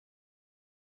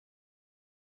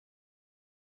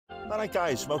Alright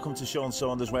guys, welcome to Sean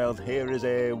Saunders World. Here is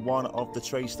one of the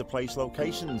Trace the Place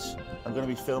locations. I'm going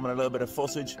to be filming a little bit of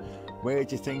footage. Where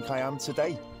do you think I am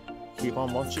today? Keep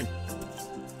on watching.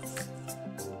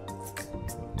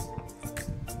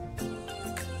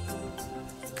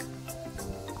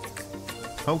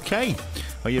 Okay,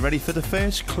 are you ready for the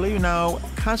first clue? Now,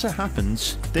 as it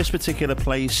happens, this particular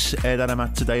place that I'm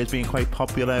at today has been quite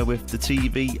popular with the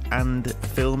TV and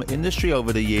film industry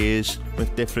over the years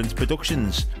with different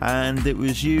productions, and it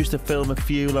was used to film a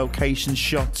few location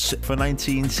shots for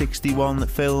 1961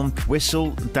 film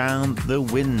Whistle Down the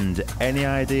Wind. Any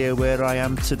idea where I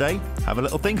am today? Have a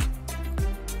little think.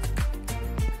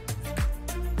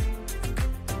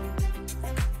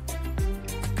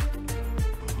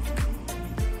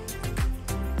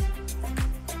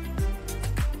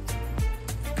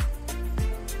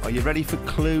 Are you ready for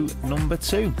clue number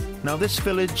 2? Now, this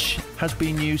village has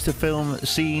been used to film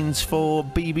scenes for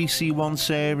BBC One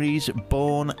series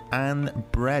Born and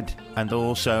Bred, and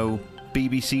also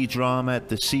BBC drama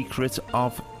The Secret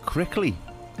of Crickley.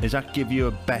 Does that give you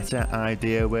a better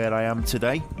idea where I am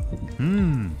today?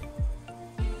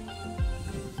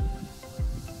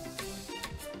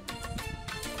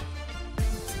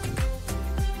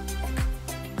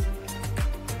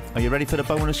 Are you ready for the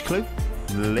bonus clue?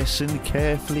 Listen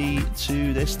carefully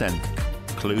to this then.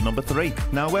 Clue number 3.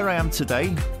 Now, where I am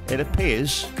today, it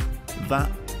appears that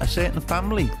a certain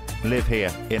family live here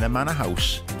in a manor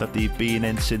house that they've been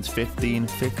in since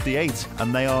 1558,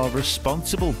 and they are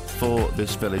responsible for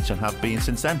this village and have been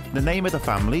since then. The name of the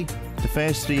family, the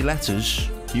first 3 letters,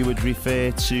 you would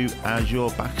refer to as your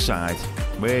backside.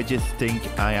 Where do you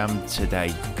think I am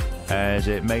today? Has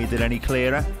it made it any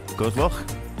clearer? Good luck.